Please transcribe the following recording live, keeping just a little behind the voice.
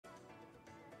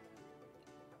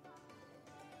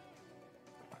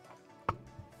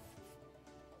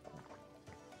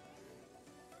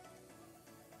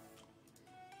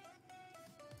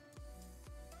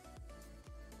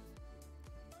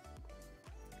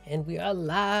And we are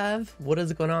live. What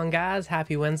is going on, guys?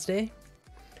 Happy Wednesday.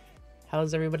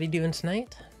 How's everybody doing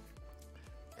tonight?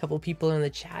 A couple people in the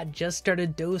chat just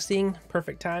started dosing.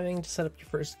 Perfect timing to set up your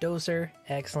first doser.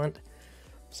 Excellent.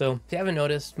 So if you haven't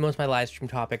noticed, most of my live stream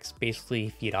topics basically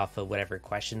feed off of whatever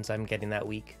questions I'm getting that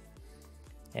week.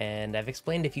 And I've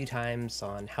explained a few times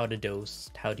on how to dose.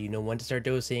 How do you know when to start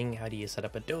dosing? How do you set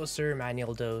up a doser,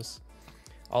 manual dose?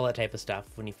 All that type of stuff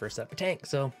when you first set up a tank.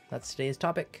 So that's today's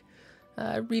topic.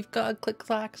 Reef God, Click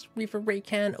Clacks, Reefer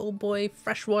Raycan, Oh Boy,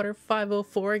 Freshwater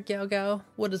 504, Gao Gao.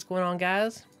 What is going on,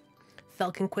 guys?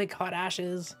 Falcon Quake, Hot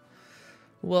Ashes.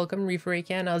 Welcome, Reefer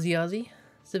Raycan, Aussie Aussie.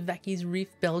 Zaveki's Reef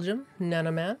Belgium,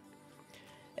 Nanoman.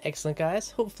 Excellent,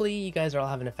 guys. Hopefully you guys are all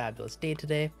having a fabulous day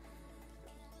today.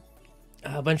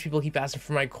 A bunch of people keep asking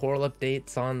for my coral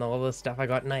updates on all the stuff I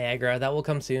got in Niagara. That will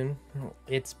come soon.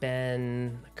 It's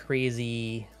been a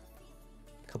crazy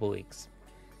couple weeks.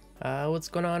 What's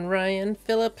going on, Ryan?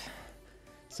 Philip?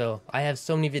 So I have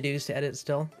so many videos to edit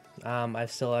still.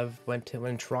 I've went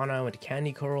to Toronto. I went to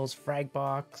Candy Corals,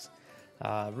 Fragbox,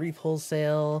 Reef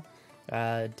Wholesale.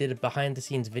 Did a behind the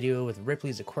scenes video with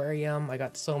Ripley's Aquarium. I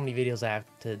got so many videos I have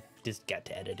to just get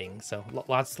to editing. So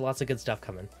lots of good stuff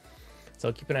coming.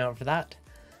 So keep an eye out for that.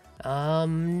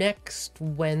 Next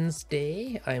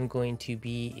Wednesday, I'm going to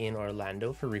be in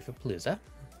Orlando for Reefapalooza.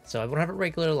 So I won't have a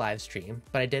regular live stream,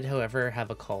 but I did, however,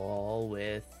 have a call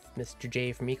with Mr.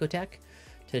 J from Ecotech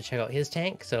to check out his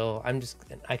tank. So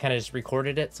I kind of just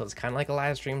recorded it, so it's kind of like a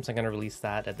live stream. So I'm going to release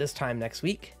that at this time next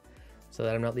week so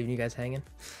that I'm not leaving you guys hanging.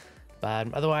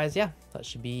 But otherwise, yeah, that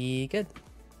should be good.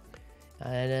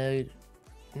 And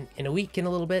in a week, in a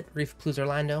little bit, Reefapalooza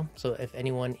Orlando. So if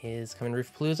anyone is coming to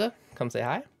Reefapalooza, come say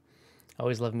hi. I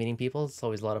always love meeting people. It's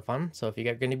always a lot of fun. So if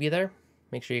you're going to be there,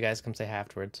 make sure you guys come say hi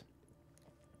afterwards.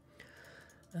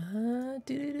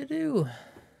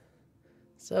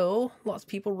 So lots of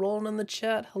people rolling in the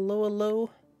chat. Hello. All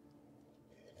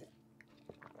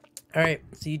right,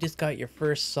 so you just got your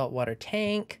first saltwater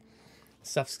tank.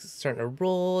 Stuff's starting to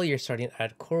roll. You're starting to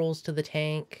add corals to the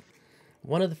tank.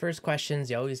 One of the first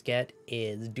questions you always get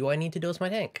is, do I need to dose my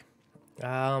tank?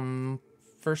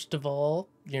 First of all,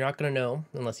 you're not going to know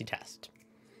unless you test.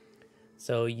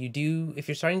 So if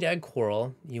you're starting to add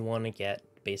coral, you want to get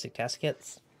basic test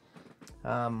kits.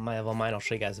 I have all mine. I'll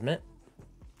show you guys in a minute.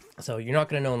 So you're not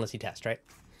going to know unless you test, right?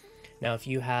 Now, if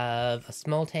you have a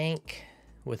small tank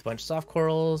with a bunch of soft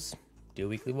corals, do a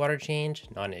weekly water change,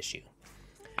 not an issue.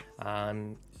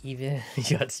 Even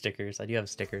you got stickers. I do have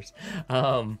stickers.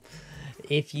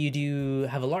 If you do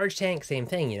have a large tank, same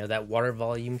thing. That water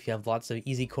volume. If you have lots of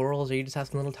easy corals, or you just have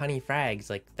some little tiny frags,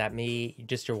 like that,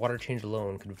 just your water change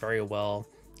alone could very well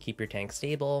keep your tank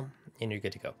stable, and you're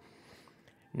good to go.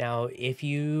 Now, if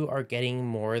you are getting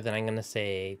more than, I'm going to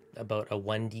say, about a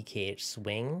 1 DKH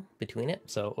swing between it,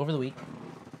 so over the week,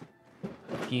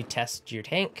 if you test your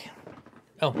tank...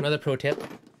 Oh, another pro tip.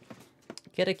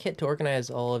 Get a kit to organize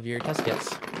all of your test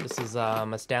kits. This is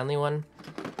a Stanley one.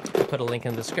 I'll put a link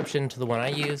in the description to the one I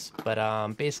use,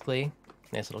 but basically,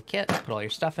 nice little kit, put all your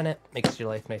stuff in it, makes your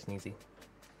life nice and easy.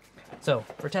 So,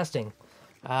 for testing,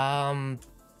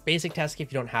 basic test kit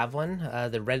if you don't have one.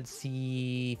 The Red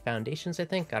Sea Foundations, I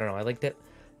think. I don't know, I liked it.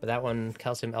 But that one,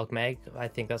 Calcium Elk Mag, I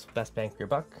think that's the best bang for your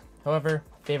buck. However,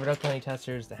 favorite alkalinity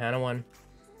testers, the Hana one.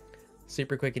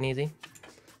 Super quick and easy.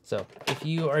 So, if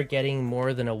you are getting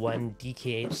more than a 1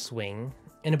 DKH swing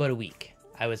in about a week,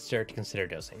 I would start to consider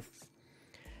dosing.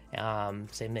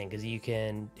 Same thing, because you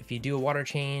can, if you do a water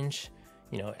change,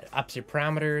 it ups your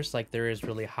parameters. Like there is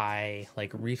really high,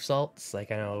 like reef salts,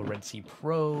 like I know Red Sea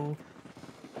Pro,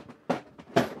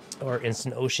 or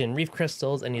Instant Ocean Reef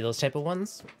Crystals, any of those type of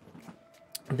ones,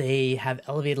 they have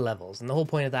elevated levels. And the whole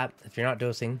point of that, if you're not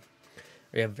dosing,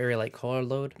 or you have very light color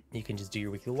load, you can just do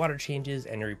your weekly water changes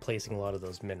and you're replacing a lot of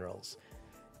those minerals.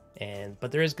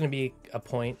 But there is going to be a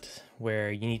point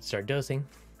where you need to start dosing,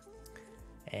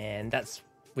 and that's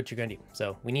what you're going to do.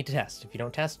 So we need to test. If you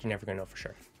don't test, you're never going to know for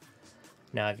sure.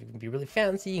 Now, if you can be really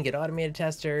fancy, you can get automated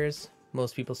testers.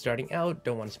 Most people starting out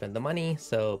don't want to spend the money,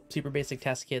 so super basic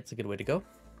test kit's a good way to go.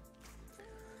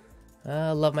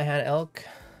 Love my Hana Elk.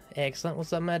 Excellent.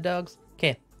 What's up, Mad Dogs?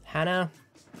 Okay, Hana.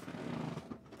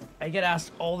 I get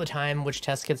asked all the time, which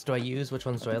test kits do I use, which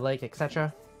ones do I like,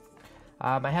 etc.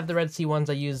 I have the Red Sea ones.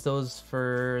 I use those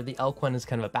for the Elk one is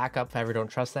kind of a backup if I ever don't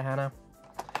trust the Hana.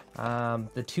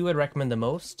 The two I'd recommend the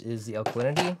most is the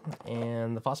alkalinity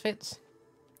and the phosphates.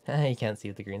 You can't see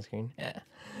with the green screen. Yeah.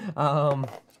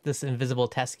 This invisible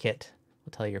test kit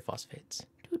will tell you your phosphates.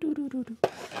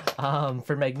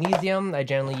 For magnesium, I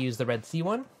generally use the Red Sea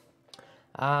one.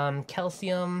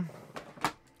 Calcium,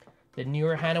 The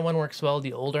newer Hana one works well.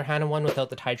 The older Hana one without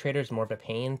the titrator is more of a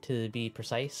pain to be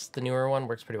precise. The newer one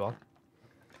works pretty well.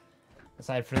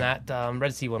 Aside from that,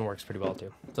 Red Sea one works pretty well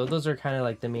too. So those are kind of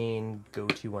like the main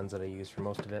go-to ones that I use for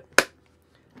most of it.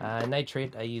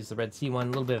 Nitrate, I use the Red Sea one. A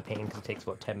little bit of pain because it takes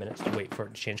about 10 minutes to wait for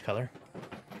it to change color.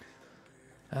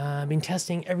 I've been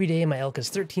testing every day. My elk is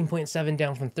 13.7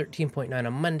 down from 13.9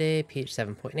 on Monday. pH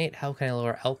 7.8. How can I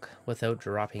lower elk without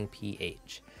dropping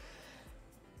pH?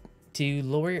 To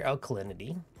lower your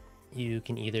alkalinity, you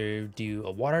can either do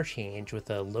a water change with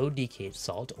a low DKH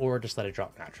salt or just let it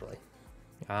drop naturally.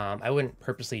 I wouldn't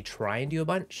purposely try and do a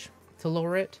bunch to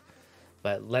lower it,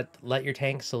 but let your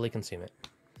tank slowly consume it.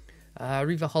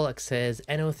 Reefaholic says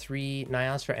NO3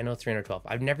 NIOS for NO3 NO12.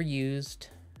 I've never used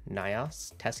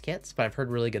NIOS test kits, but I've heard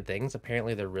really good things.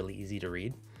 Apparently they're really easy to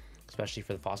read, especially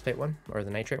for the phosphate one or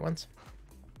the nitrate ones.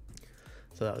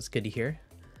 So that was good to hear.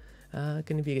 Going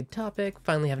to be a good topic.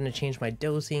 Finally having to change my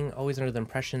dosing. Always under the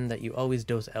impression that you always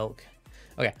dose elk.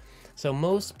 Okay, so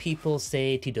most people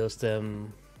say to dose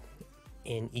them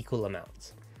in equal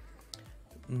amounts.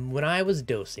 When I was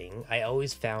dosing, I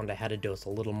always found I had to dose a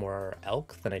little more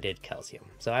elk than I did calcium.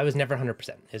 So I was never 100%.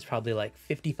 It's probably like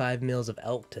 55 mils of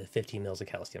elk to 50 mils of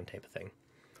calcium type of thing.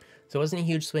 So it wasn't a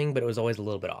huge swing, but it was always a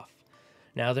little bit off.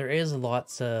 Now there is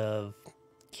lots of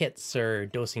kits or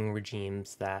dosing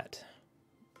regimes that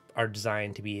are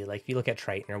designed to be, like if you look at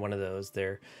Triton or one of those,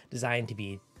 they're designed to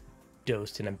be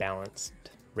dosed in a balanced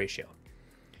ratio.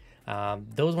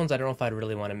 Those ones I don't know if I'd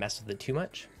really want to mess with it too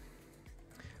much.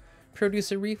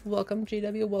 Producer Reef, welcome.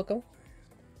 JW, welcome.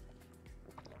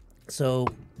 So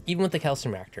even with the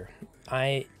calcium reactor,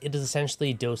 it is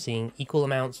essentially dosing equal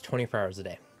amounts 24 hours a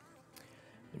day.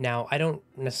 Now, I don't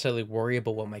necessarily worry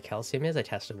about what my calcium is. I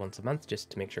test it once a month just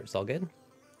to make sure it's all good.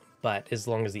 But as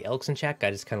long as the elk's in check,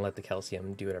 I just kind of let the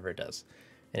calcium do whatever it does.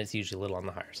 And it's usually a little on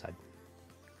the higher side.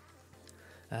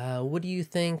 What do you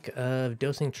think of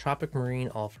dosing Tropic Marine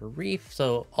All for Reef?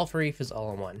 So All for Reef is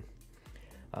all in one.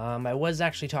 I was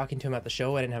actually talking to him at the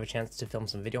show. I didn't have a chance to film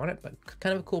some video on it, but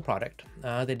kind of a cool product.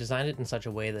 They designed it in such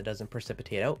a way that doesn't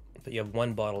precipitate out, but you have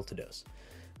one bottle to dose,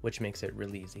 which makes it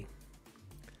really easy.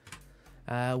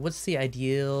 What's the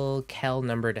ideal cal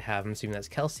number to have? I'm assuming that's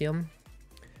calcium.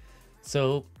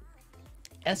 So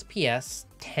SPS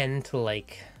tend to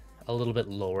like a little bit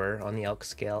lower on the elk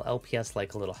scale. LPS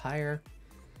like a little higher.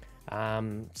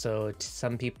 So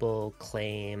some people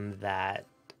claim that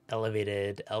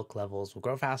elevated elk levels will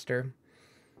grow faster.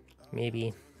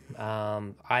 Maybe.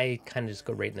 I kind of just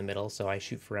go right in the middle, so I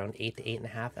shoot for around 8 to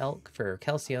 8.5 elk for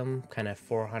calcium. Kind of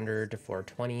 400 to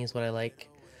 420 is what I like.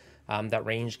 That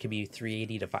range could be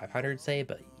 380 to 500, say,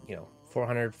 but you know,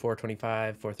 400,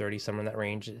 425, 430, somewhere in that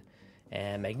range.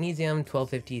 And magnesium,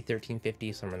 1250,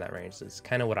 1350, somewhere in that range. That's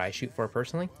kind of what I shoot for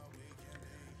personally.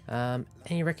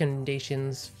 Any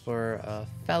recommendations for a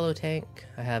fallow tank?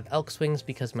 I have elk swings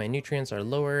because my nutrients are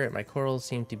lower and my corals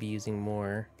seem to be using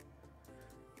more.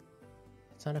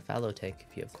 It's not a fallow tank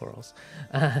if you have corals.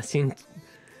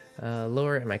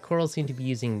 Lower and my corals seem to be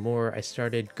using more. I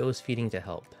started ghost feeding to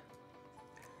help.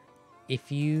 If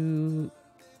you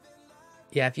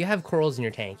have corals in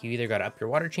your tank, you either got to up your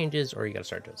water changes or you got to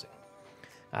start dosing.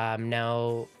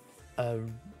 Now, a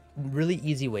really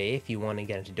easy way if you want to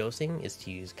get into dosing is to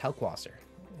use kalkwasser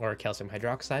or calcium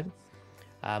hydroxide.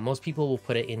 Most people will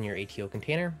put it in your ATO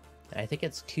container. I think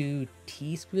it's 2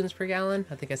 teaspoons per gallon.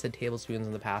 I think I said tablespoons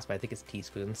in the past, but I think it's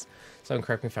teaspoons. So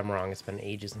correct me if I'm wrong. It's been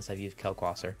ages since I've used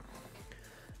kalkwasser.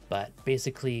 But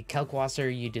basically,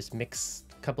 kalkwasser, you just mix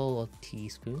a couple of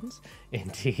teaspoons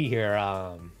into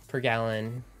your per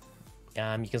gallon.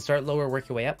 You can start lower, work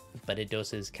your way up, but it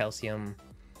doses calcium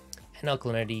and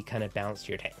alkalinity kind of balance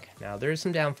your tank. Now, there's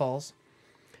some downfalls.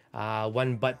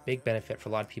 One but big benefit for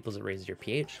a lot of people is it raises your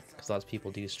pH, because lots of people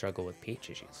do struggle with pH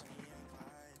issues.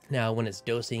 Now, when it's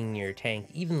dosing your tank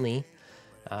evenly,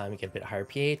 you get a bit higher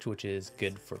pH, which is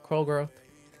good for coral growth,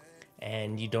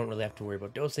 and you don't really have to worry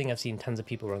about dosing. I've seen tons of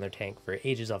people run their tank for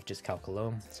ages off just calc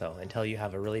alone, so until you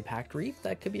have a really packed reef,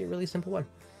 that could be a really simple one.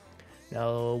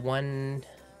 Now, one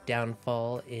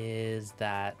downfall is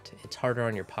that it's harder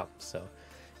on your pumps, so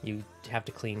you have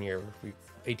to clean your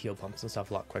ATO pumps and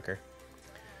stuff a lot quicker.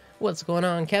 What's going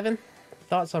on, Kevin?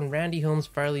 Thoughts on Randy Holmes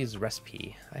Farley's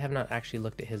recipe? I have not actually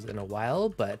looked at his in a while,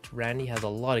 but Randy has a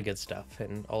lot of good stuff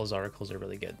and all his articles are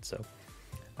really good, so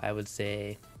I would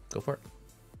say go for it.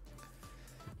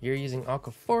 You're using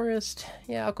Aquaforest?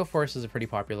 Yeah, Aquaforest is a pretty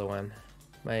popular one.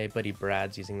 My buddy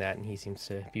Brad's using that and he seems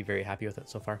to be very happy with it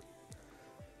so far.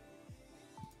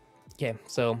 Okay,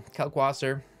 so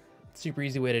kalkwasser, super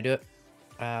easy way to do it.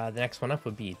 The next one up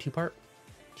would be 2-part.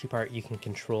 Two-part, you can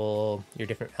control your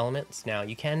different elements. Now,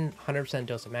 you can 100%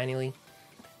 dose it manually.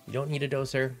 You don't need a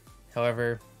doser.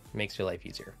 However, it makes your life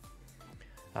easier.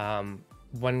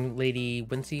 One lady,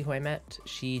 Wincy, who I met,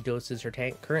 she doses her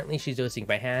tank. Currently, she's dosing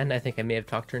by hand. I think I may have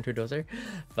talked her into a doser,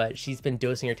 but she's been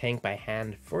dosing her tank by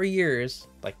hand for years,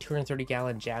 like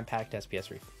 230-gallon jam-packed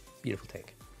SPS Reef. Beautiful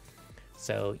tank.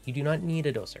 So you do not need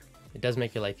a doser. It does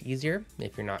make your life easier.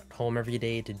 If you're not home every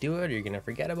day to do it, or you're going to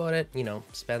forget about it, you know,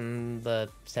 spend the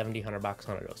 70, $100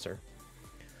 on a doser.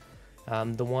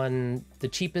 The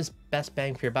cheapest, best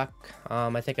bang for your buck,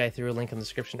 I think I threw a link in the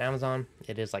description to Amazon.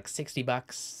 It is like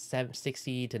 $60,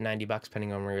 60 to $90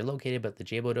 depending on where you're located, but the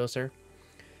Jabo doser,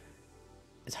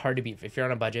 it's hard to beat. If you're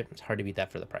on a budget, it's hard to beat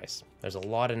that for the price. There's a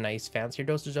lot of nice fancier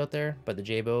dosers out there, but the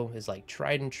Jabo is like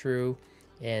tried and true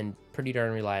and pretty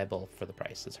darn reliable for the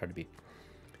price. It's hard to beat.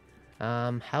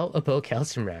 How about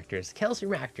calcium reactors?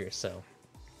 Calcium reactors, so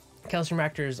calcium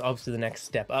reactor is obviously the next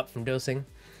step up from dosing.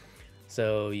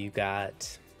 So you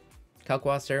got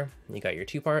Kalkwaster, you got your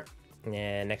two-part,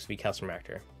 and next will be calcium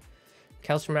reactor.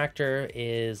 Calcium reactor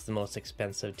is the most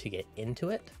expensive to get into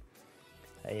it.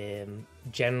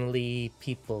 Generally,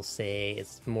 people say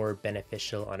it's more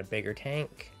beneficial on a bigger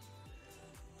tank.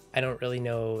 I don't really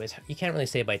know. You can't really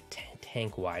say by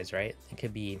tank-wise, right? It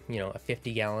could be, you know, a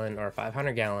 50-gallon or a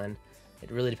 500-gallon.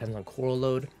 It really depends on coral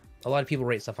load. A lot of people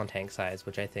rate stuff on tank size,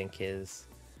 which I think is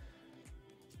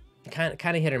kind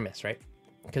of hit or miss, right?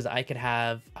 Because I could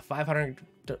have a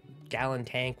 500-gallon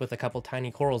tank with a couple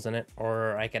tiny corals in it,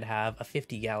 or I could have a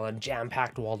 50-gallon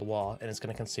jam-packed wall-to-wall, and it's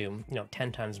going to consume, you know,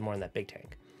 10 times more than that big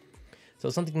tank. So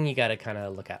it's something you got to kind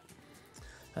of look at.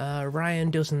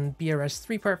 Ryan dosing BRS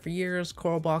 3-part for years,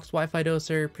 coral box, Wi-Fi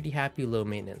doser, pretty happy, low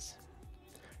maintenance.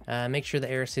 Make sure the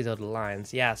air stays out of the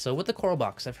lines. Yeah, so with the coral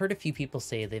box, I've heard a few people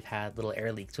say they've had little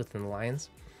air leaks within the lines.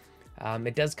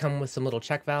 It does come with some little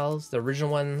check valves. The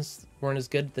original ones weren't as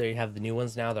good. They have the new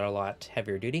ones now that are a lot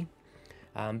heavier duty.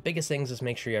 Biggest things is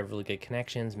make sure you have really good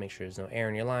connections, make sure there's no air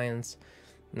in your lines.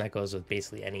 And that goes with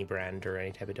basically any brand or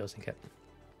any type of dosing kit.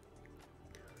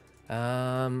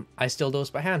 I still dose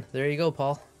by hand. There you go,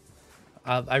 Paul.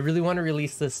 I really want to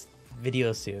release this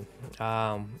video soon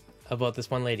about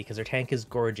this one lady because her tank is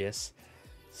gorgeous.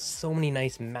 So many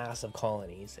nice massive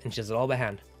colonies, and she does it all by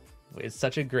hand. It's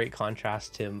such a great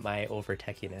contrast to my over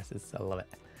techiness. I love it.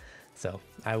 So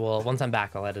I will, once I'm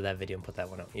back, I'll edit that video and put that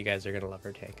one out. You guys are gonna love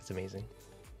her tank. It's amazing.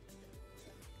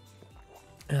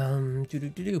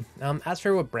 As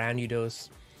for what brand you dose,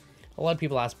 a lot of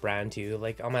people ask brand too.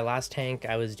 Like on my last tank,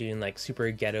 I was doing like super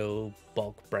ghetto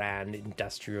bulk brand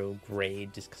industrial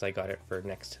grade just because I got it for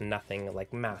next to nothing.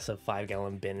 Like massive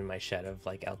 5-gallon bin in my shed of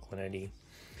like alkalinity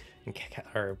and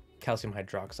or calcium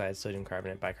hydroxide, sodium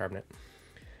carbonate, bicarbonate.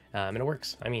 And it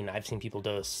works. I mean, I've seen people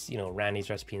dose, you know, Randy's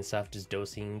recipe and stuff, just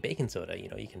dosing baking soda. You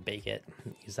know, you can bake it,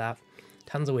 use that.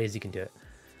 Tons of ways you can do it.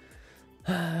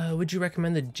 Would you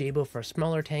recommend the Jabo for a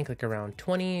smaller tank, like around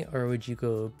 20, or would you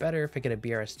go better if I get a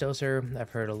BRS doser? I've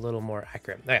heard a little more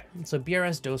accurate. Okay, so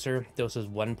BRS doser doses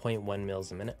 1.1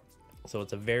 mils a minute. So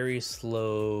it's a very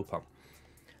slow pump.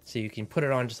 So you can put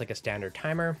it on just like a standard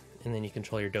timer, and then you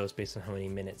control your dose based on how many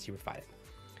minutes you provide it.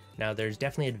 Now, there's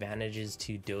definitely advantages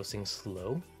to dosing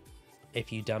slow.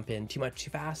 If you dump in too much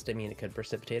too fast, I mean, it could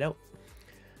precipitate out.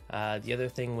 The other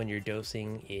thing when you're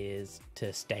dosing is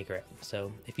to stagger it.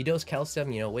 So if you dose calcium,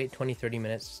 you know, wait 20-30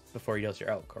 minutes before you dose your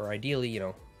elk, or ideally, you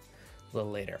know, a little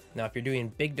later. Now, if you're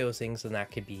doing big dosings, then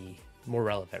that could be more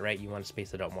relevant, right? You want to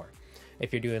space it out more.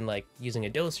 If you're doing like using a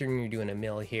doser and you're doing a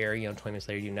mill here, you know, 20 minutes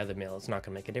later you do another mill, it's not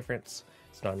going to make a difference.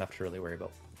 It's not enough to really worry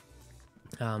about.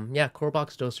 Yeah, Core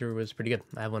Box doser was pretty good.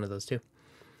 I have one of those too.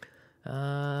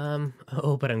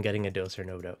 Oh, but I'm getting a doser,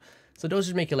 no doubt. So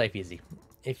dosers make your life easy.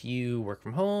 If you work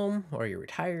from home or you're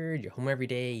retired, you're home every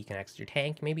day, you can access your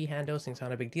tank. Maybe hand dosing's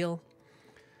not a big deal.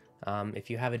 If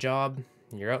you have a job,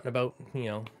 you're out and about, you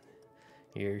know,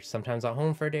 you're sometimes at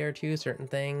home for a day or two, certain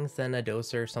things, then a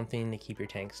doser, something to keep your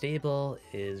tank stable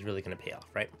is really going to pay off,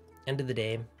 right? End of the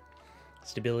day,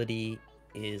 stability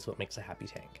is what makes a happy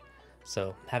tank.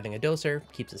 So having a doser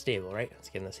keeps it stable, right? It's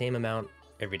getting the same amount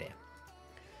every day.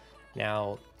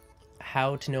 Now,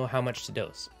 how to know how much to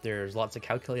dose? There's lots of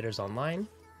calculators online.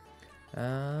 You're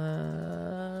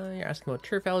asking about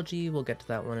turf algae. We'll get to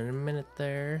that one in a minute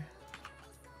there.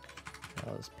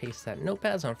 I'll just paste that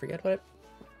notepad so I don't forget about it.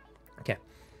 Okay,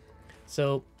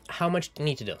 so how much do you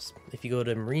need to dose? If you go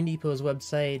to Marine Depot's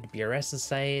website, BRS's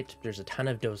site, there's a ton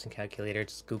of dosing calculators.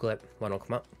 Just Google it, one will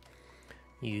come up.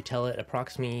 You tell it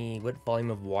approximately what volume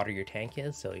of water your tank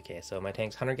is. So, okay, so my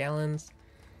tank's 100 gallons.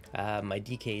 My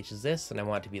DKH is this, and I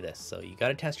want it to be this. So you got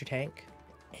to test your tank,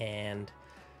 and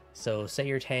So say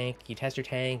you test your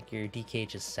tank, your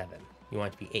DKH is 7. You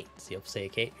want it to be 8. So you'll say,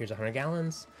 okay, here's 100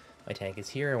 gallons. My tank is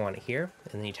here, I want it here.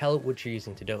 And then you tell it what you're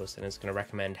using to dose, and it's going to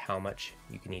recommend how much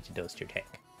you can need to dose your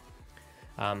tank.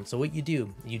 So what you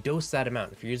do, you dose that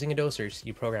amount. If you're using a doser,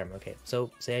 you program, okay,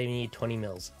 so say I need 20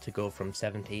 mils to go from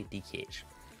 7 to 8 DKH.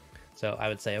 So I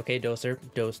would say, okay, doser,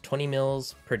 dose 20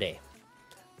 mils per day.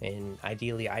 And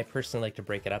ideally, I personally like to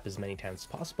break it up as many times as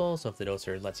possible. So if the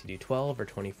doser lets you do 12 or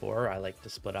 24, I like to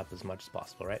split up as much as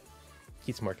possible, right?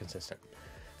 Keeps more consistent.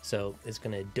 So it's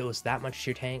going to dose that much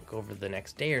to your tank over the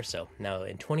next day or so. Now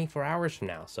in 24 hours from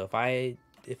now, so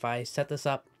if I set this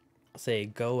up,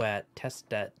 say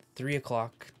test at 3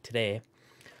 o'clock today,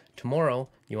 tomorrow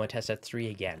you want to test at 3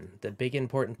 again. The big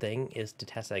important thing is to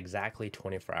test at exactly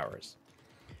 24 hours.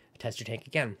 Test your tank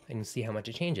again and see how much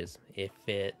it changes. If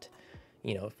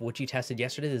what you tested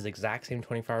yesterday is the exact same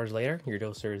 24 hours later, your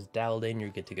doser is dialed in, you're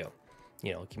good to go.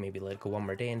 You can maybe let it go one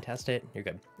more day and test it, you're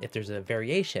good. If there's a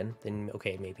variation, then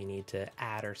okay, maybe you need to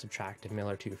add or subtract a mil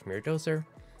or two from your doser,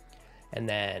 and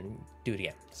then do it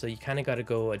again. So you kind of got to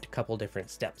go a couple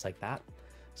different steps like that.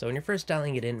 So when you're first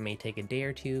dialing it in, it may take a day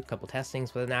or two, a couple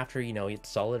testings, but then after, it's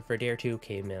solid for a day or two,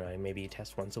 okay, maybe you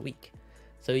test once a week.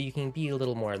 So you can be a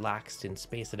little more laxed and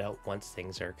space it out once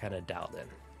things are kind of dialed in.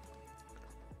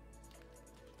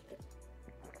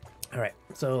 All right,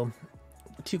 so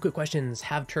 2 quick questions.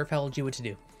 Have turf algae, what to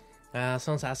do?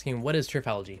 Someone's asking, what is turf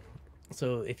algae?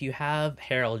 So if you have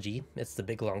hair algae, it's the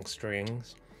big long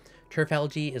strings. Turf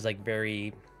algae is like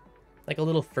a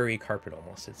little furry carpet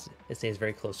almost. It stays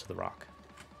very close to the rock.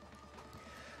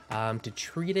 To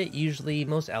treat it, usually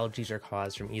most algae are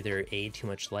caused from either A, too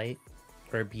much light,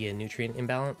 or B, a nutrient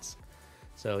imbalance.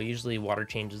 So usually water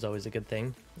change is always a good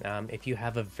thing. If you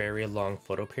have a very long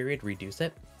photo period, reduce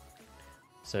it.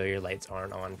 So your lights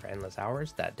aren't on for endless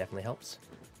hours. That definitely helps.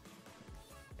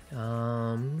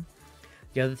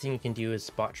 The other thing you can do is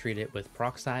spot treat it with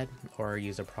peroxide, or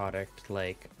use a product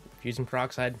like, if you're using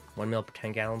peroxide, 1 mil per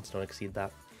 10 gallons, don't exceed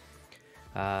that.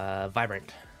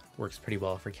 Vibrant works pretty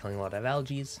well for killing a lot of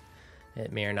algae.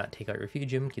 It may or not take out your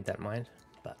refugium, keep that in mind.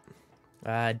 But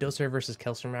doser versus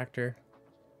calcium reactor.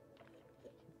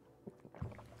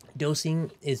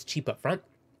 Dosing is cheap up front.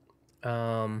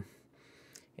 And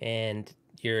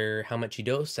how much you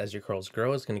dose as your corals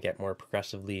grow is going to get more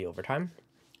progressively over time.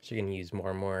 So you're going to use more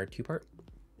and more 2-part.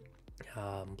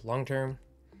 Long term,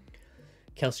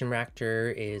 calcium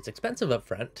reactor is expensive up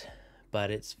front,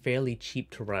 but it's fairly cheap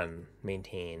to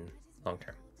maintain long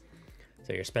term.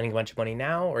 So you're spending a bunch of money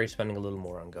now, or you're spending a little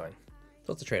more ongoing.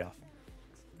 So it's a trade-off.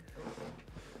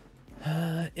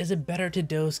 Is it better to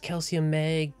dose calcium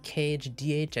mag, KH,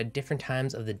 DH at different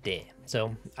times of the day?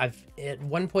 So at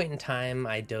one point in time,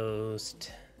 I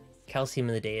dosed calcium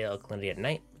in the day, alkalinity at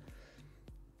night.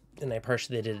 And I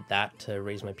partially did that to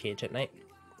raise my pH at night.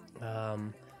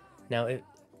 Now,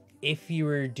 if you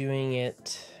were doing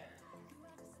it,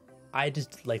 I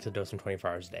just like to dose them 24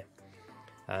 hours a day.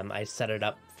 I set it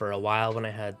up for a while when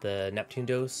I had the Neptune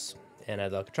dose and I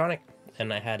had the electronic,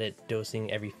 and I had it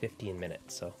dosing every 15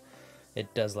 minutes. So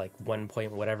it does like 1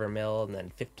 point whatever mil, and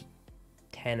then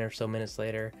 10 or so minutes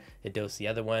later, it dosed the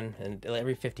other one, and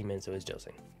every 50 minutes it was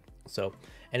dosing. So,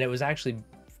 and it was actually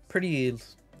pretty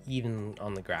even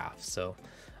on the graph. So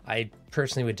I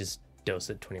personally would just dose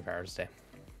it 24 hours a day,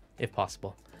 if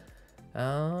possible.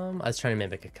 I was trying to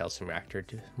mimic a calcium reactor,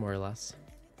 more or less.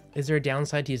 Is there a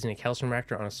downside to using a calcium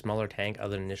reactor on a smaller tank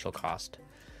other than initial cost?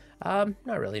 Not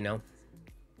really, no.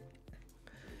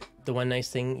 The one nice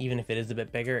thing, even if it is a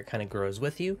bit bigger, it kind of grows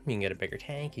with you. You can get a bigger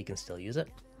tank, you can still use it.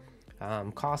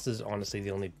 Cost is honestly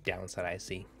the only downside I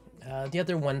see. The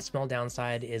other one small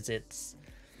downside is it's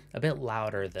a bit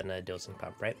louder than a dosing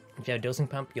pump, right? If you have a dosing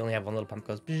pump, you only have one little pump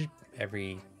that goes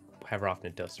however often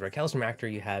it doses. For a calcium reactor,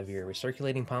 you have your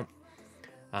recirculating pump.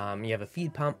 You have a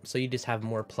feed pump, so you just have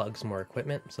more plugs, more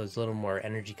equipment, so there's a little more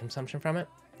energy consumption from it,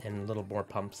 and a little more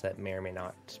pumps that may or may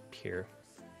not appear,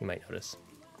 you might notice.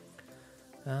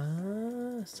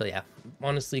 So yeah,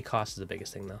 honestly, cost is the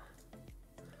biggest thing though.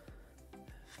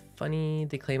 Funny,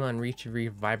 they claim on Reef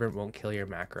Vibrant won't kill your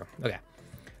macro. Okay,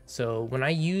 so when I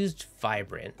used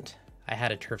Vibrant, I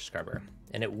had a turf scrubber,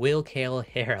 and it will kill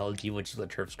hair algae, which is what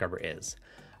turf scrubber is.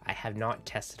 I have not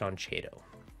tested on Chaeto,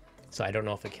 so I don't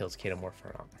know if it kills chaetomorph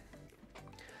or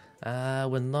not.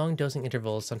 When long dosing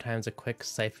intervals, sometimes a quick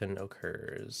siphon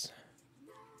occurs.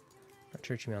 Not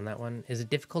sure what you mean on that one. Is it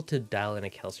difficult to dial in a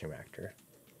calcium reactor?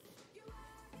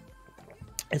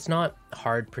 It's not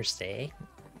hard per se.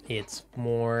 It's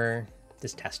more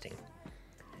just testing.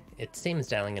 It's same as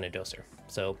dialing in a doser.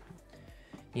 So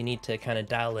you need to kind of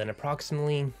dial in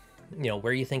approximately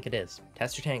where you think it is.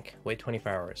 Test your tank, wait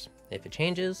 24 hours. If it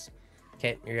changes,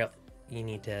 okay, you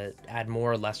need to add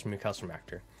more or less from your calcium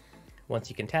reactor. Once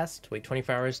you can test, wait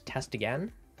 24 hours, test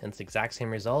again, and it's the exact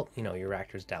same result, your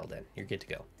reactor's dialed in. You're good to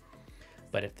go.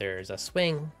 But if there's a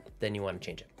swing, then you want to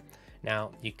change it.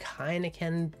 Now, you kind of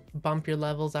can bump your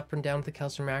levels up and down with the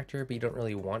calcium reactor, but you don't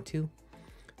really want to.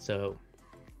 So,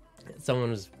 someone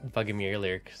was bugging me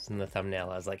earlier because in the thumbnail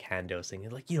I was like hand dosing.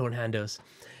 They're like, you don't hand dose.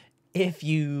 If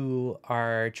you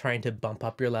are trying to bump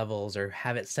up your levels or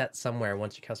have it set somewhere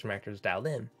once your calcium reactor is dialed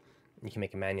in, you can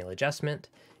make a manual adjustment,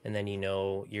 and then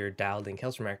your dialed in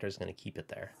calcium reactor is going to keep it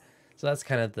there. So that's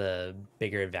kind of the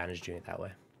bigger advantage doing it that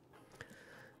way.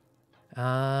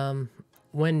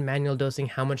 When manual dosing,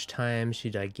 how much time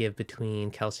should I give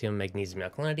between calcium, magnesium,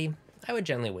 alkalinity? I would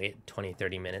generally wait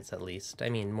 20-30 minutes at least. I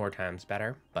mean, more times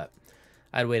better, but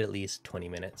I'd wait at least 20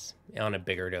 minutes on a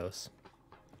bigger dose.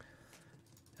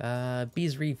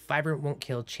 Bees Reef Vibrant won't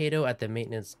kill Chaeto at the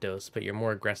maintenance dose, but you're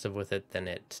more aggressive with it than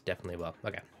it definitely will.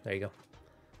 Okay, there you go.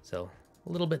 So,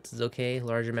 little bits is okay,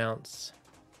 large amounts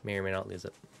may or may not lose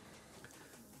it.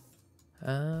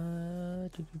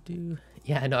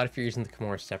 Yeah, not if you're using the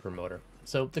Kimura stepper motor.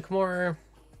 So the Kimura,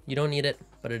 you don't need it,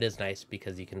 but it is nice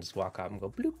because you can just walk up and go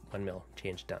bloop, 1 mil,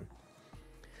 change, done.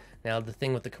 Now the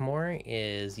thing with the Kimura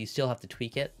is you still have to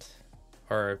tweak it,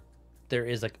 or there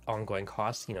is like ongoing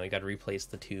costs. You got to replace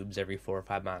the tubes every 4 or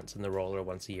 5 months and the roller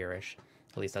once a year-ish.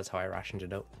 At least that's how I rationed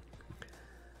it out.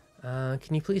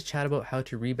 Can you please chat about how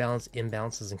to rebalance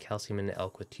imbalances in calcium in the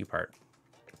elk with 2-part?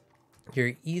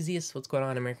 What's going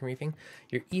on American Reefing?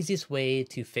 Your easiest way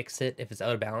to fix it if it's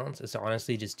out of balance is to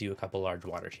honestly just do a couple large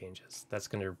water changes. That's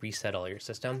going to reset all your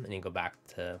system and you go back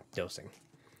to dosing.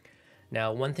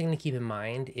 Now, one thing to keep in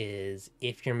mind is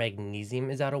if your magnesium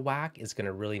is out of whack, it's going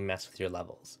to really mess with your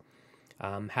levels.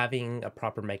 Having a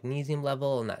proper magnesium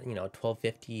level in that,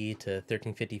 1250 to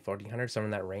 1350, 1400, somewhere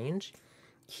in that range,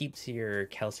 keeps your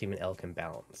calcium and elk in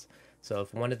balance. So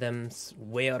if one of them's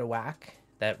way out of whack,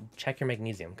 check your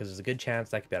magnesium, because there's a good chance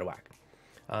that could be out of whack.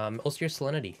 Also your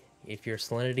salinity. If your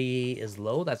salinity is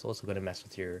low, that's also going to mess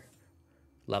with your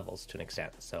levels to an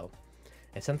extent. So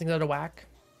if something's out of whack,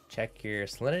 check your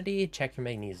salinity, check your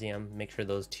magnesium, make sure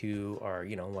those two are,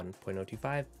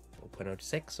 1.025,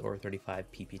 1.026, or 35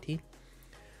 ppt.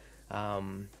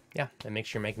 Yeah, and make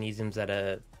sure magnesium's at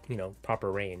a,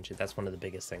 proper range. That's one of the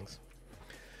biggest things.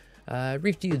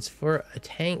 ReefDudes, for a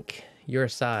tank your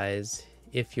size,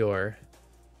 if you're...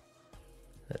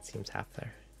 That seems half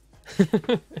there.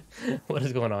 What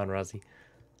is going on, Rosie?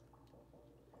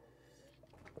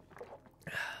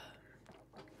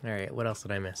 Alright, what else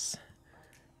did I miss?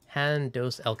 Hand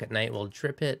dose elk at night, we'll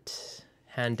drip it.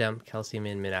 Hand dump calcium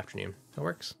in mid-afternoon. That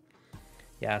works.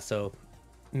 Yeah, so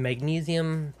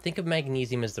magnesium, think of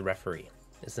magnesium as the referee.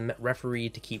 It's the referee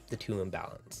to keep the two in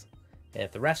balance. And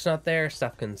if the ref's not there,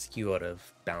 stuff can skew out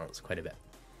of balance quite a bit.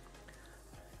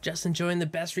 Just enjoying the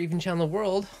best reefing channel in the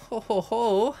world. Ho ho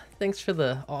ho. Thanks for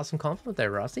the awesome compliment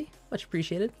there, Rossi. Much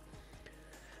appreciated.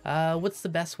 What's the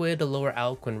best way to lower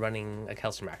elk when running a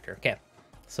calcium reactor? Okay,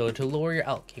 so to lower your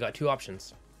elk, you got 2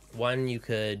 options. One, you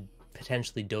could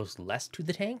potentially dose less to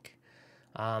the tank.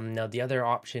 Now the other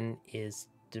option is,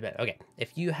 okay,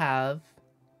 if you have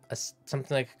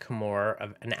something like a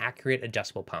Kimura, an accurate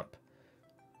adjustable pump,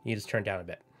 you just turn it down a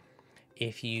bit.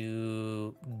 If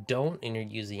you don't and you're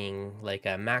using like a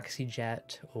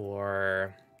MaxiJet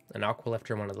or an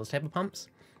Aqualifter, one of those type of pumps,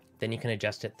 then you can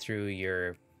adjust it through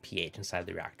your pH inside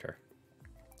the reactor.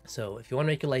 So if you want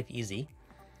to make your life easy,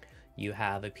 you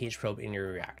have a pH probe in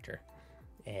your reactor.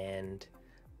 And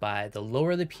by the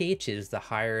lower the pH is, the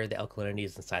higher the alkalinity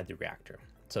is inside the reactor.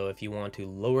 So if you want to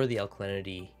lower the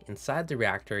alkalinity inside the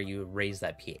reactor, you raise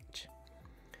that pH.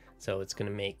 So it's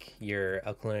going to make your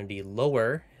alkalinity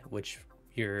lower, which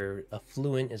your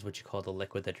effluent is what you call the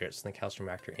liquid that drips from the calcium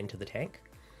reactor into the tank.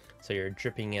 So you're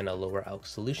dripping in a lower alk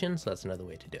solution, so that's another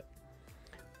way to do it.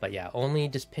 But yeah, only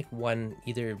just pick one,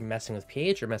 either messing with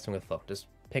pH or messing with flow. Just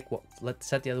pick what, let's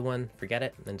set the other one, forget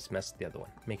it, and then just mess with the other one.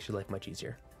 Makes your life much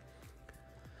easier.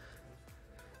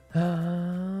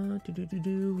 In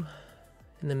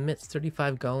the midst,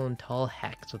 35 gallon tall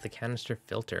hex with a canister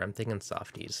filter. I'm thinking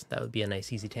softies. That would be a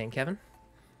nice easy tank, Kevin.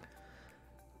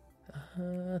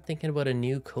 Thinking about a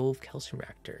new Cove calcium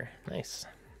reactor. Nice.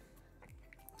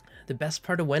 The best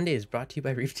part of Wednesday is brought to you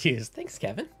by ReefDudes. Thanks,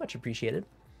 Kevin. Much appreciated.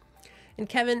 And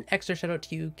Kevin, extra shout out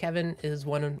to you. Kevin is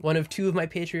one of 2 of my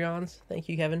Patreons. Thank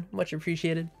you, Kevin. Much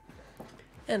appreciated.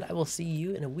 And I will see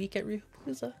you in a week at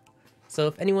Reefapalooza. So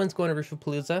if anyone's going to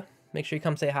Reefapalooza, make sure you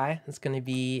come say hi. It's going to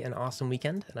be an awesome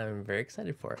weekend, and I'm very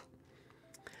excited for it.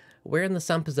 Where in the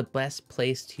sump is the best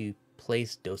place to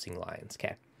place dosing lines?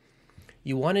 Okay.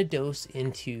 You want to dose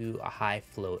into a high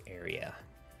flow area.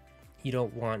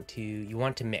 You want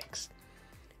to mix.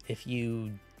 If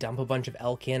you dump a bunch of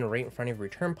elk in right in front of your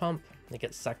return pump, it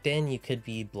gets sucked in, you could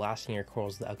be blasting your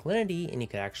corals with alkalinity, and you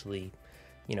could actually,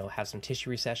 you know, have some tissue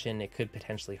recession. It could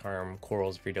potentially harm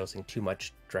corals if you're dosing too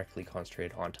much directly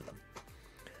concentrated onto them.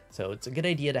 So it's a good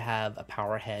idea to have a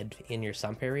power head in your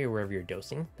sump area wherever you're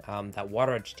dosing. That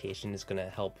water agitation is going to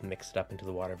help mix it up into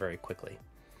the water very quickly.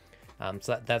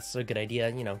 So that's a good idea.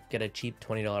 You know, get a cheap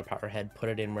 $20 power head, put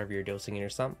it in wherever you're dosing in your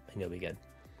sump, and you'll be good.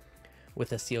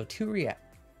 With a CO2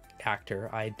 reactor,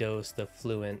 I dose the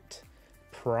fluent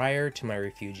prior to my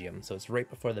refugium. So it's right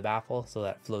before the baffle, so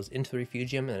that flows into the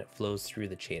refugium and it flows through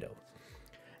the chaeto.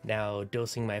 Now,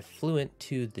 dosing my fluent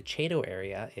to the chaeto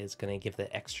area is going to give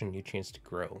the extra nutrients to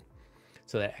grow.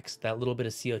 So that little bit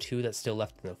of CO2 that's still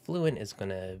left in the fluent is going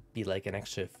to be like an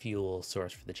extra fuel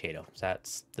source for the chaeto. So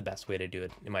that's the best way to do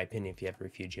it, in my opinion, if you have a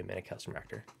refugium and a calcium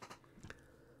reactor.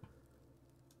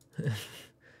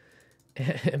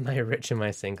 Am I rich? Am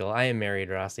I single? I am married,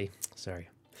 Rossi. Sorry.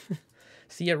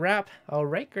 See ya, wrap. All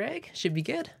right, Greg. Should be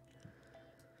good.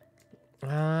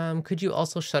 Could you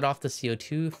also shut off the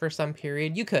CO2 for some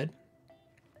period? You could,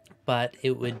 but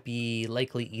it would be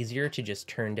likely easier to just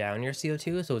turn down your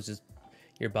CO2, so it's just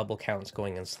your bubble count's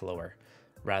going in slower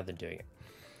rather than doing it.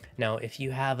 Now, if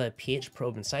you have a pH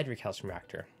probe inside your calcium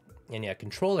reactor and a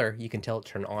controller, you can tell it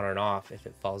turn on and off if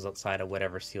it falls outside of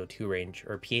whatever CO2 range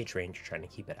or pH range you're trying to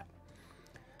keep it at.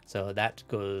 So that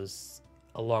goes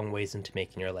a long ways into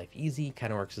making your life easy.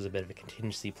 Kind of works as a bit of a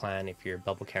contingency plan if your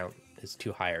bubble count is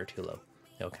too high or too low.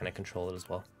 It'll kind of control it as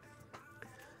well.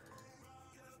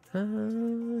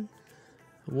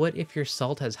 What if your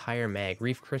salt has higher mag?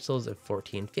 Reef crystals of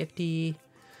 1450.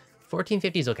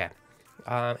 1450 is okay.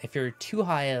 If you're too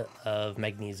high of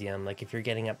magnesium, like if you're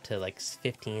getting up to like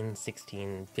 15,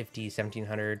 16, 50,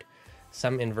 1700,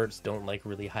 some inverts don't like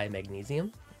really high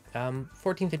magnesium.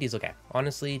 1450 is okay.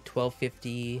 Honestly,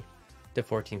 1250 to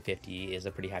 1450 is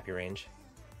a pretty happy range.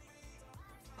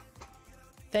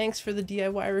 Thanks for the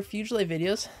DIY Refuge Life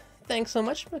videos. Thanks so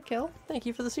much, Mikkel. Thank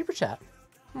you for the super chat.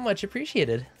 Much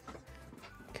appreciated.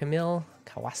 Camille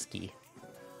Kawasaki.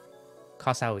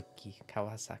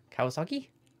 Kawasaki?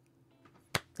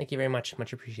 Thank you very much.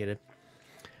 Much appreciated.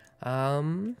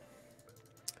 How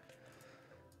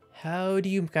do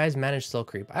you guys manage cell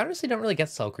creep? I honestly don't really get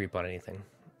cell creep on anything.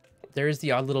 There is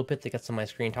the odd little bit that gets on my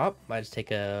screen top. I just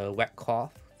take a wet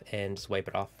cloth and just wipe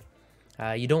it off.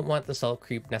 You don't want the salt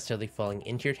creep necessarily falling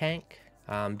into your tank.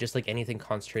 Just like anything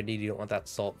concentrated, you don't want that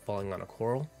salt falling on a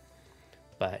coral.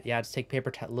 But yeah, just take a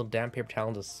little damp paper towel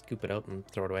and just scoop it out and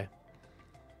throw it away.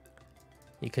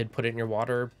 You could put it in your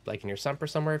water, like in your sump or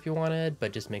somewhere if you wanted,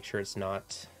 but just make sure it's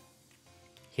not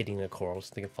hitting the corals.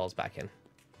 I think it falls back in.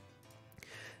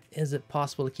 Is it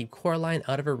possible to keep coralline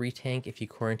out of a reef tank if you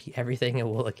quarantine everything,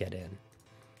 and will it get in?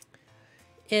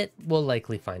 It will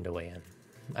likely find a way in.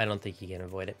 I don't think you can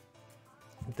avoid it.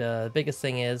 The biggest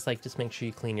thing is, like, just make sure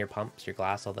you clean your pumps, your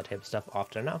glass, all that type of stuff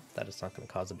often enough that it's not going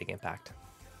to cause a big impact.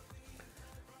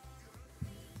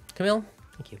 Camille,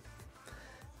 thank you.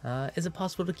 Is it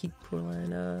possible to keep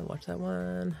coralline? Watch that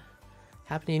one.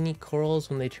 Happening to need corals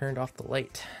when they turned off the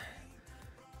light.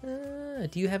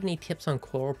 Do you have any tips on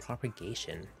coral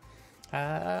propagation?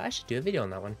 I should do a video on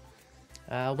that one.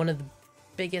 One of the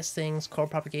biggest things, coral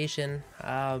propagation,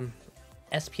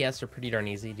 SPS are pretty darn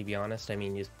easy, to be honest. I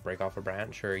mean, you just break off a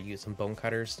branch or use some bone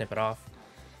cutters, snip it off.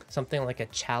 Something like a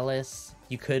chalice,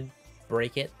 you could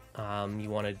break it. You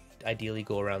want to ideally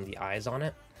go around the eyes on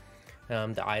it.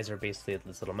 The eyes are basically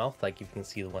this little mouth, like you can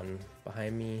see the one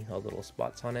behind me, all the little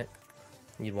spots on it.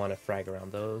 You'd want to frag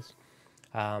around those.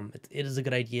 It is a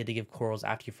good idea to give corals,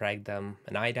 after you frag them,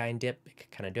 an iodine dip. It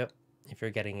could kind of do it. If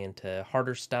you're getting into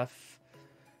harder stuff,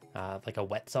 like a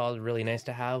wet saw is really nice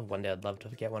to have. One day I'd love to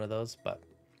get one of those, but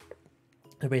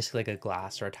they're basically like a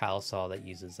glass or a tile saw that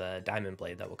uses a diamond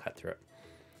blade that will cut through it.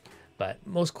 But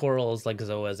most corals, like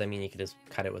zoas, I mean, you could just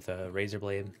cut it with a razor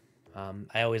blade.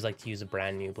 I always like to use a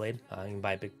brand new blade. You can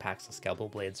buy big packs of scalpel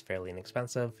blades, fairly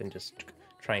inexpensive, and just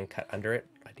try and cut under it,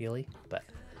 ideally. But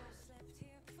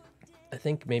I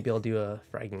think maybe I'll do a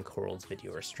fragging corals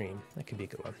video or stream. That could be a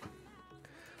good one.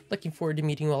 Looking forward to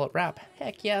meeting you all at RAP.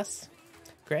 Heck yes.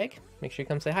 Greg, make sure you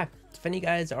come say hi. If any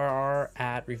guys are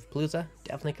at Reefpalooza,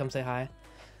 definitely come say hi.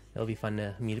 It'll be fun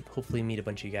to hopefully meet a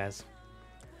bunch of you guys.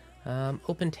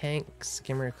 Open tank,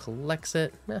 skimmer collects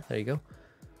it. There you go.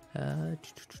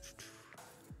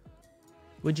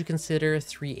 Would you consider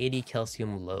 380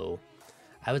 calcium low?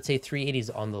 I would say 380 is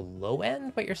on the low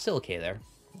end, but you're still okay there.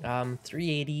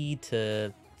 380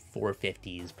 to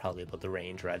 450 is probably about the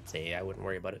range where I'd say I wouldn't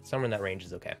worry about it. Somewhere in that range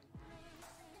is okay.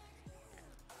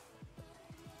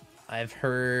 I've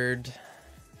heard,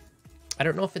 I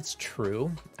don't know if it's true.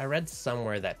 I read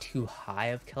somewhere that too high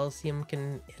of calcium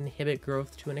can inhibit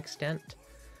growth to an extent.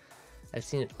 I've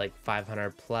seen it like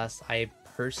 500 plus. I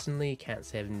personally can't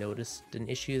say I've noticed an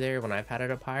issue there when I've had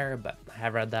it up higher, but I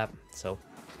have read that, so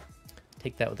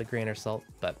take that with a grain of salt.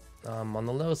 But on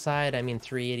the low side, I mean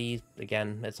 380,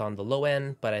 again, it's on the low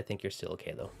end, but I think you're still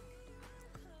okay though.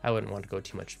 I wouldn't want to go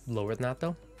too much lower than that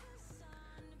though.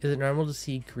 Is it normal to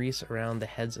see grease around the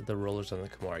heads of the rollers on the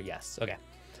Kimura? Yes. Okay.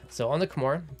 So on the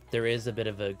Kimura, there is a bit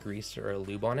of a grease or a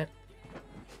lube on it,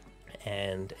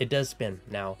 and it does spin.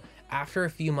 Now, after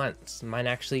a few months, mine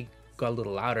actually got a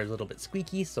little louder, a little bit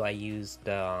squeaky, so I used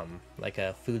like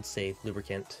a food safe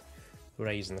lubricant. What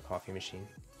I use in the coffee machine?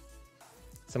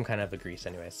 Some kind of a grease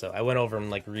anyway. So I went over and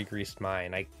like re-greased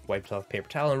mine. I wiped off paper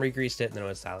towel and re-greased it, and then it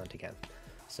was silent again.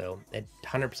 So at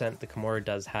 100%, the Kimura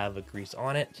does have a grease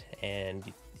on it, and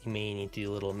you may need to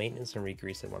do a little maintenance and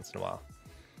re-grease it once in a while.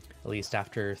 At least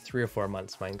after 3 or 4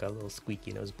 months, mine got a little squeaky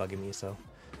and it was bugging me, so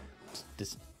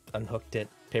just unhooked it,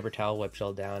 paper towel, wiped it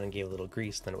all down, and gave a little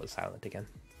grease, then it was silent again.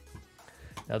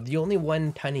 Now, the only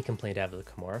one tiny complaint I have of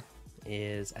the Kimura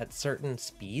is at certain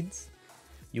speeds,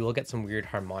 you will get some weird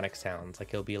harmonic sounds. Like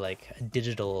it'll be like a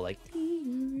digital, like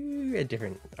at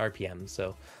different RPMs.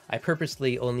 So I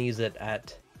purposely only use it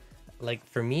at, like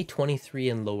for me, 23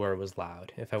 and lower was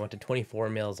loud. If I went to 24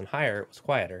 mils and higher, it was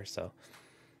quieter. So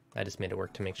I just made it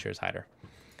work to make sure it's higher.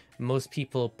 Most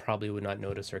people probably would not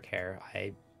notice or care.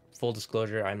 Full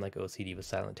disclosure, I'm like OCD with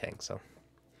silent tanks. So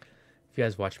if you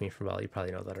guys watch me for a while, you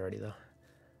probably know that already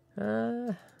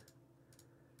though.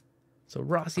 So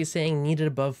Rossi is saying needed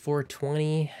above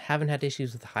 420. Haven't had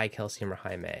issues with high calcium or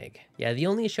high mag. Yeah, the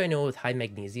only issue I know with high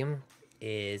magnesium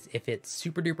is if it's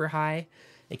super duper high,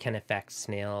 it can affect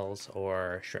snails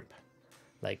or shrimp,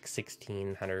 like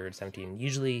 1600, 17.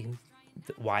 Usually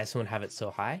why someone have it so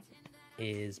high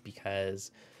is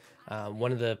because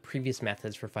one of the previous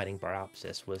methods for fighting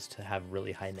Bryopsis was to have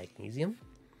really high magnesium,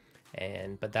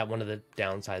 but that one of the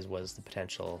downsides was the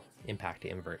potential impact to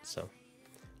inverts. So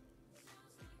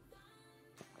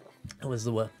that was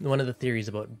one of the theories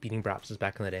about beating Bryopsis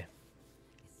back in the day.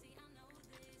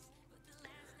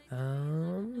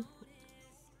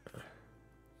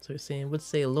 So you're saying, would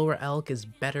say lower alk is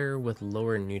better with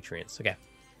lower nutrients. Okay,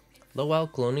 low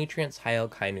alk, low nutrients, high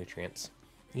alk, high nutrients.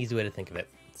 Easy way to think of it.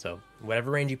 So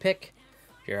whatever range you pick,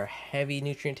 if you're a heavy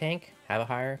nutrient tank, have a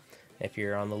higher. If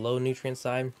you're on the low nutrient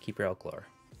side, keep your alk lower.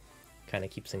 Kind of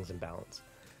keeps things in balance.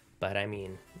 But I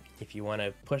mean, if you want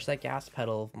to push that gas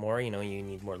pedal more, you know, you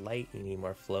need more light, you need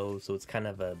more flow. So it's kind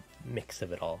of a mix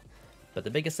of it all. But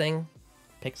the biggest thing,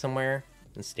 pick somewhere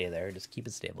and stay there. Just keep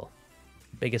it stable.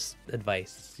 Biggest advice,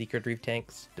 secret reef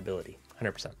tank, stability,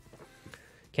 100%.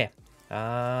 Okay,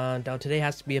 now today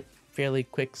has to be a fairly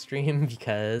quick stream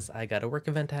because I got a work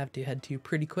event I have to head to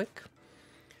pretty quick.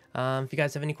 If you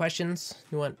guys have any questions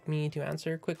you want me to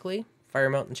answer quickly, fire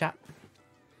them out in the chat.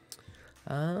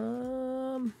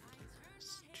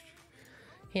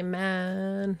 Hey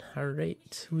man,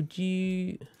 alright, would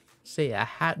you say a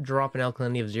hat drop in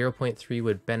alkalinity of 0.3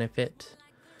 would benefit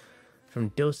from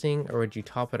dosing, or would you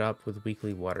top it up with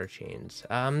weekly water change?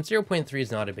 0.3 is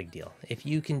not a big deal. If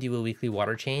you can do a weekly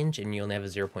water change and you only have a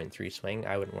 0.3 swing,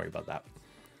 I wouldn't worry about that.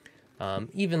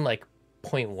 Even like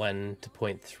 0.1 to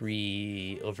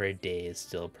 0.3 over a day is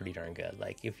still pretty darn good.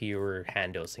 Like if you were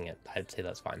hand dosing it, I'd say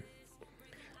that's fine.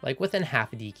 Like within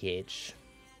half a DKH,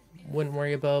 wouldn't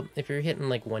worry about. If you're hitting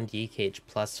like 1 DKH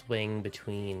plus swing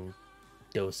between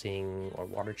dosing or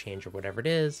water change or whatever it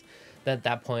is, then at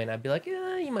that point I'd be like,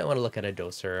 yeah, you might want to look at a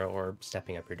doser or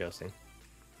stepping up your dosing.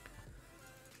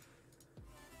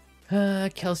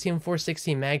 Calcium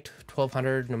 460, mag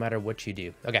 1200, no matter what you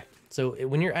do. Okay, so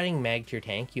when you're adding mag to your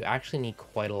tank, you actually need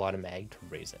quite a lot of mag to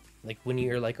raise it. Like when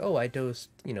you're like, oh, I dosed,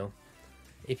 you know,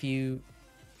 if you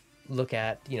look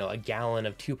at, you know, a gallon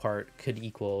of 2-part could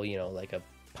equal, you know, like a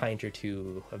pint or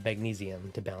 2 of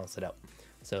magnesium to balance it out.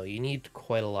 So you need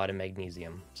quite a lot of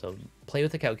magnesium. So play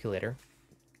with the calculator,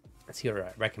 see what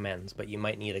it recommends, but you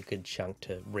might need a good chunk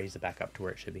to raise it back up to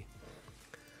where it should be.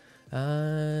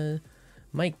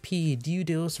 Mike P, do you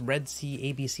dose Red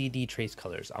Sea ABCD trace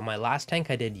colors? On my last tank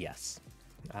I did, yes.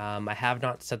 I have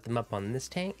not set them up on this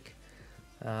tank,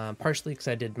 partially because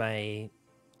I did my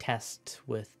test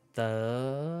with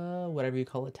the, whatever you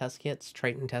call it, test kits,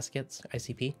 Triton test kits,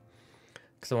 ICP.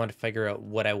 Because I wanted to figure out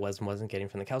what I was and wasn't getting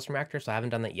from the calcium reactor, so I haven't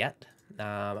done that yet.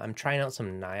 I'm trying out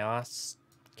some NIOS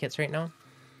kits right now.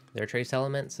 They're trace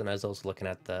elements, and I was also looking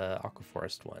at the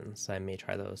Aquaforest ones. I may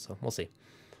try those, so we'll see.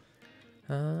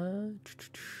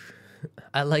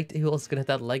 I liked who else is gonna hit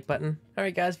that like button.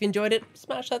 Alright guys, if you enjoyed it,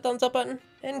 smash that thumbs up button.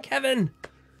 And Kevin,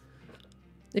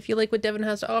 If you like what Devin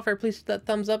has to offer, please hit that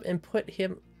thumbs up and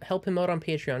help him out on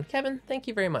Patreon. Kevin, thank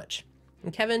you very much.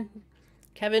 And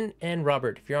Kevin and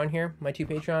Robert, if you're on here, my 2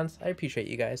 Patrons, I appreciate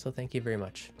you guys, so thank you very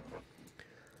much.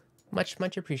 Much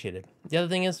appreciated. The other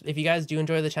thing is, if you guys do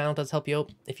enjoy the channel, it does help you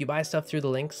out. If you buy stuff through the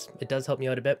links, it does help me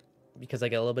out a bit because I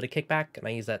get a little bit of kickback, and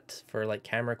I use that for like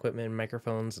camera equipment,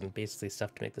 microphones, and basically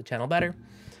stuff to make the channel better.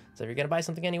 So if you're gonna buy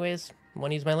something anyways,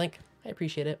 want to use my link, I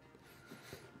appreciate it.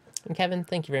 And Kevin,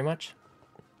 thank you very much.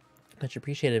 Much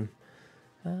appreciated.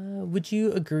 Would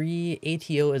you agree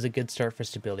ATO is a good start for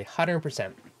stability?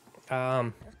 100%.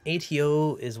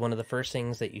 ATO is one of the first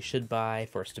things that you should buy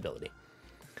for stability.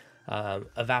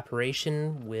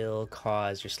 Evaporation will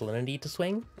cause your salinity to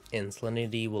swing, and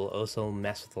salinity will also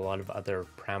mess with a lot of other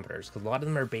parameters because a lot of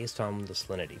them are based on the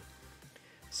salinity.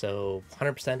 So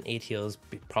 100% ATO is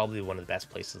probably one of the best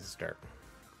places to start.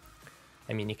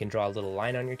 I mean, you can draw a little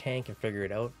line on your tank and figure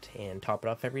it out and top it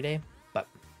off every day, but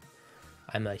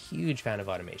I'm a huge fan of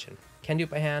automation. Can do it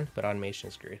by hand, but automation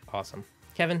is great. Awesome.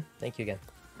 Kevin, thank you again.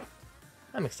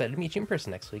 I'm excited to meet you in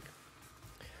person next week.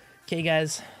 Okay,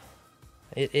 guys.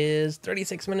 It is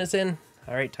 36 minutes in.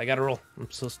 All right, I gotta roll. I'm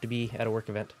supposed to be at a work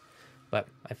event, but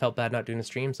I felt bad not doing a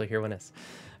stream, so here one is.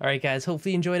 All right, guys,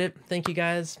 hopefully you enjoyed it. Thank you,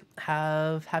 guys.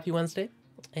 Have happy Wednesday,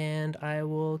 and I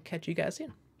will catch you guys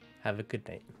soon. Have a good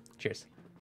night. Cheers.